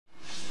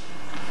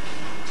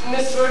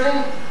Miss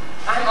Verdon,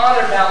 I'm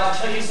honor bound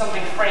to tell you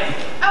something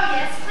frankly. Oh,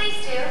 yes, please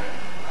do.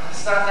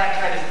 It's not that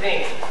kind of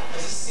thing.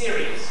 This is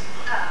serious.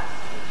 Oh.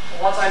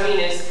 What I mean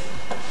is,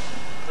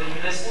 will you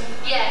listen?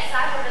 Yes,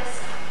 I will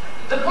listen.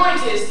 The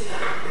point is,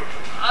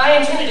 I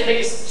intended to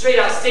make a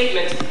straight-out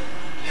statement.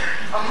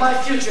 My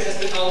future has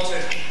been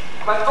altered.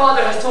 My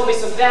father has told me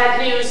some bad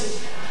news.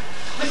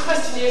 The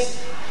question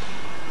is,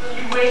 will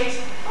you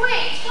wait?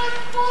 Wait, what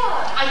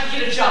for? I could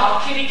get a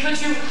job, Kitty, could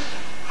you?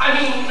 I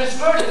mean, Miss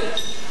Verdon,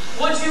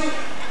 would you?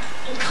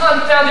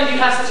 Confound that you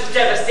have such a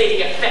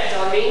devastating effect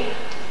on me.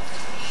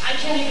 I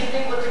can't even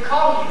think what to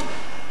call you.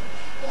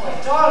 Oh, my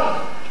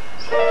darling.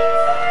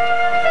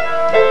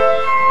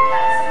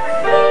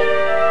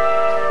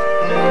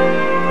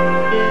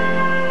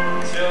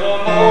 Till a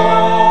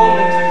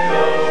moment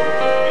ago,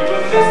 we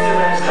were Mr.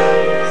 and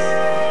Mrs.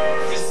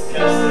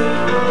 discussing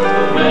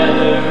the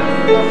weather,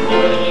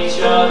 holding each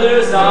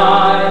other's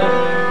eye.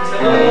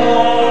 Till a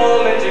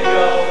moment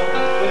ago,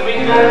 when we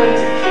learned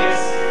to kiss,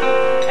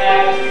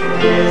 and we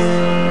kissed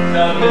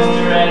the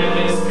Mr. and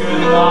Miss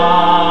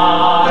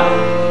Goodbye.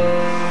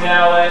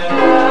 Now at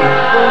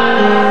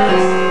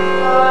last,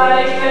 I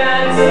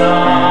can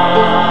sigh.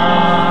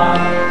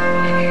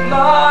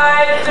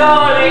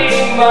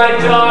 My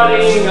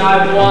darling,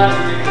 I've wanted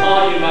to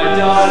call you my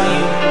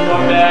darling for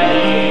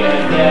many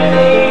and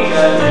many a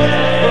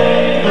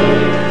day.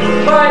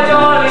 My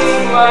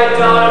darling, I've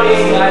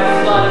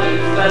flooded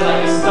and fled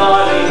like a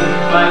starling.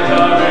 My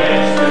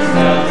courage was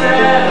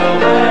melted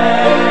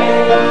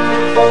away.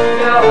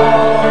 Now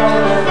all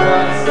at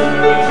once you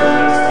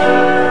turn,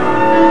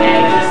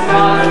 and there's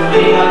not a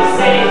thing I'm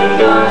saying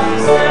not to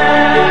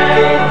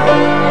say,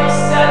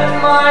 except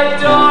my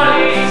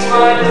darling,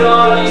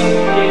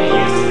 get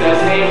used to that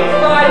name of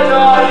my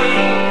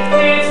darling.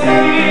 It's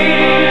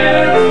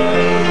here to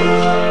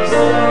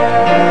stay.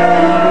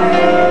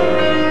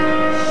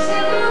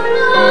 Till a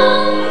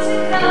moment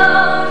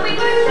ago, we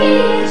were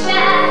Kitty and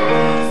Jack,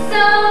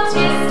 so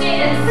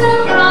twisted, so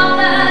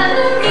proper,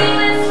 the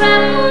feelings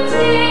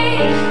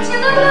repartee.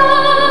 Till a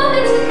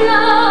moment ago,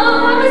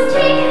 I was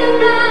taken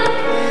aback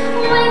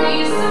when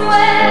you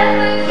swept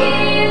the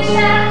Kitty and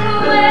Jack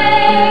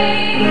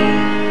away.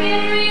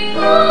 In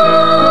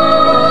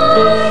reply,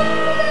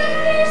 let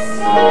me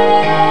say,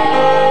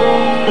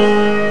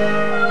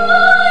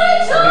 my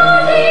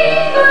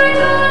darling, I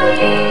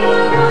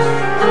want to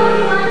call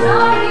you my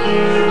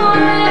darling for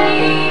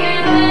many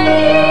and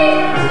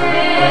many a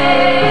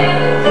day.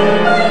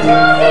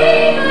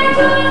 My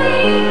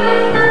darling,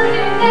 I've nothing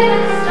to pay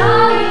but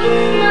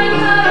starling. My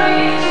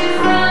courage is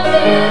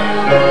melted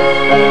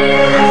away.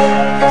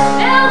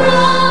 Now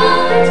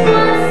all at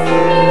once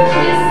you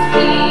kissed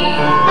me,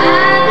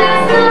 and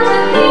there's not a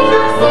thing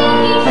I'm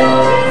saying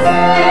not to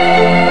say,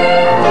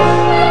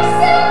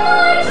 except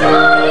my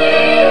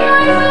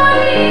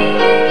darling,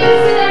 get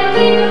used to that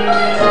name of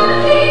my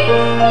darling.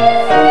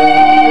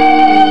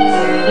 It's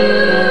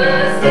here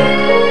to stay.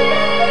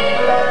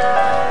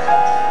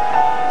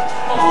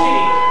 Oh,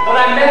 Kitty, what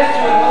I meant to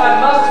do and what I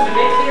must do to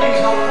make clear to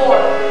you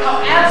how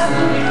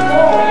absolutely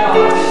poor we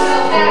are. So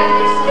very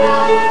little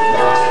now.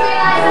 Don't you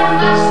realize how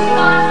much we've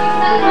gone through for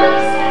that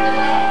money stand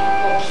away?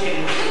 Oh,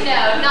 Kitty, No,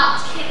 not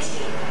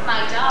Kitty, my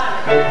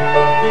darling.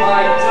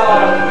 my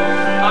darling,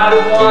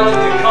 I've wanted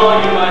to call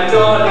you my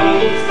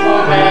darling for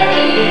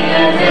many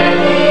and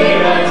many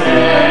a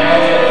day.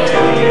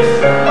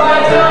 My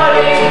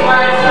darling,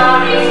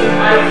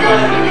 I've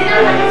loved you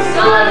like a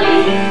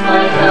starling.